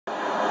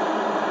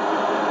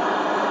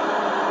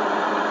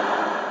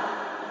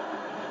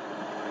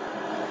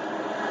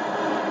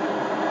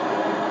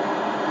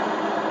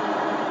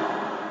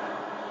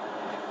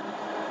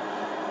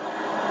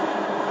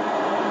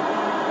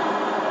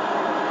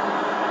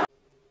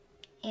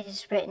it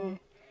is written,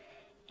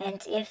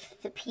 And if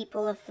the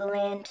people of the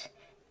land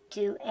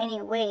do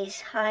any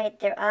ways hide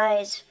their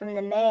eyes from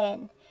the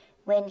man,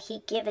 when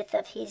he giveth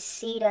of his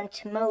seed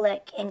unto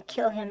Molech, and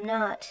kill him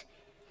not,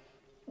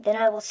 then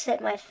I will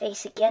set my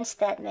face against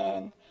that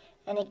man,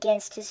 and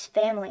against his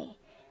family,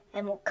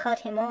 and will cut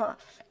him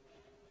off,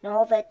 and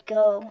all that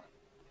go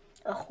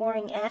a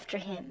whoring after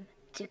him,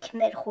 to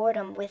commit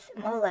whoredom with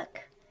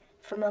Molech,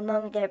 from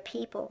among their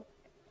people.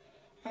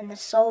 And the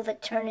soul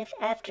that turneth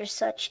after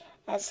such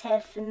as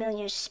have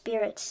familiar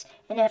spirits,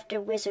 and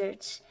after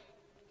wizards,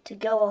 to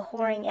go a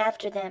whoring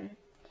after them,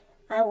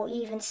 I will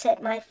even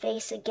set my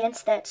face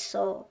against that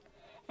soul,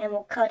 and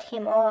will cut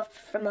him off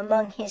from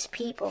among his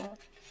people.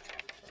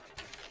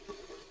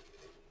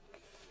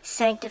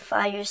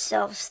 Sanctify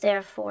yourselves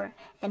therefore,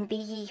 and be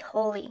ye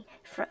holy,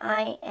 for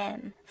I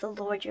am the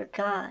Lord your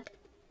God.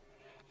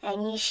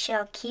 And ye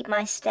shall keep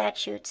my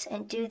statutes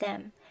and do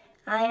them.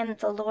 I am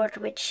the Lord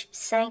which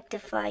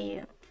sanctify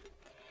you.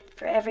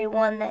 For every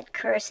one that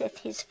curseth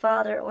his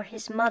father or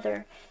his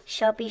mother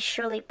shall be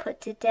surely put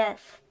to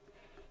death.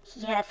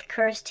 He hath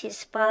cursed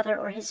his father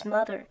or his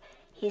mother,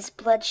 his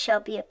blood shall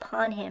be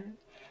upon him.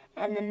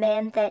 And the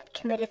man that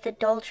committeth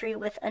adultery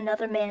with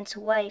another man's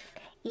wife,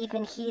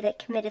 even he that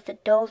committeth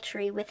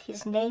adultery with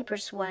his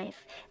neighbor's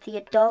wife, the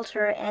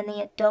adulterer and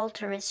the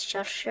adulteress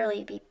shall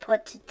surely be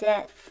put to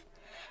death.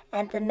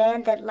 And the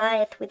man that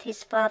lieth with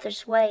his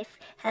father's wife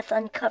hath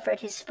uncovered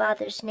his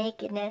father's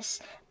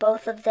nakedness.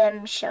 Both of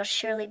them shall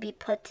surely be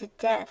put to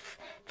death.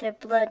 Their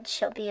blood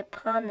shall be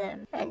upon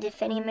them. And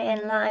if any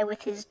man lie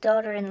with his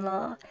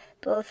daughter-in-law,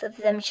 both of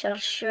them shall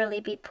surely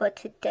be put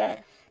to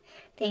death.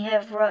 They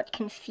have wrought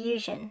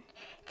confusion.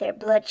 Their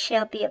blood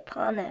shall be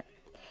upon them.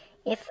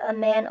 If a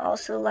man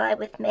also lie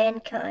with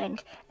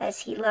mankind,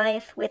 as he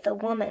lieth with a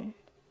woman,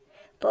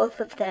 both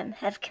of them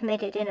have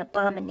committed an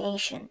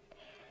abomination.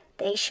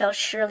 They shall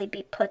surely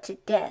be put to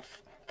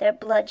death. Their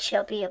blood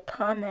shall be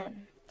upon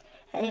them.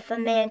 And if a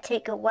man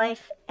take a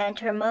wife and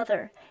her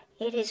mother,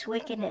 it is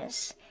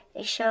wickedness.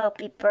 They shall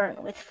be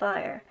burnt with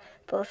fire,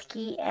 both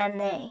ye and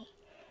they,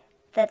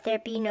 that there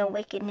be no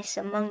wickedness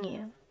among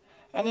you.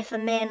 And if a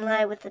man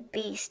lie with a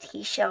beast,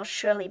 he shall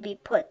surely be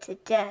put to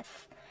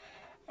death,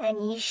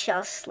 and ye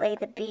shall slay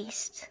the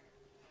beast.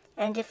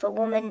 And if a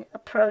woman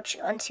approach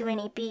unto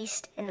any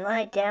beast, and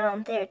lie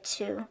down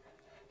thereto,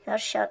 thou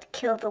shalt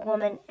kill the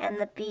woman and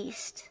the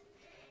beast.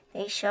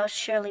 They shall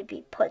surely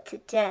be put to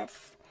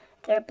death.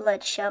 Their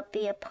blood shall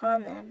be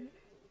upon them.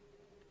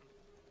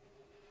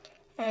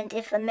 And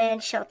if a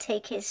man shall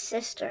take his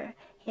sister,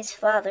 his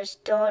father's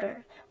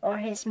daughter, or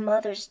his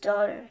mother's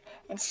daughter,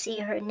 and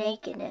see her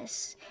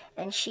nakedness,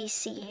 and she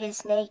see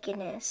his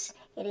nakedness,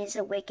 it is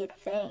a wicked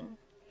thing.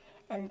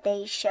 And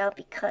they shall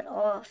be cut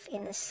off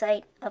in the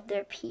sight of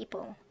their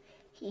people.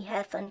 He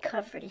hath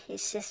uncovered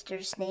his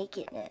sister's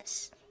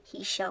nakedness.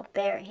 He shall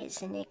bear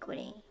his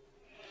iniquity.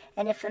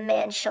 And if a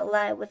man shall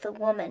lie with a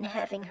woman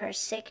having her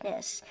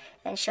sickness,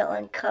 and shall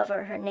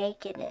uncover her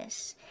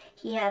nakedness,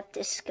 he hath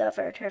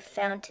discovered her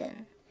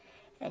fountain,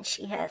 and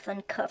she hath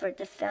uncovered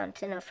the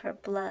fountain of her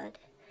blood,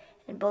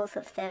 and both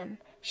of them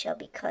shall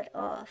be cut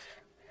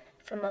off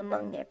from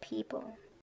among their people.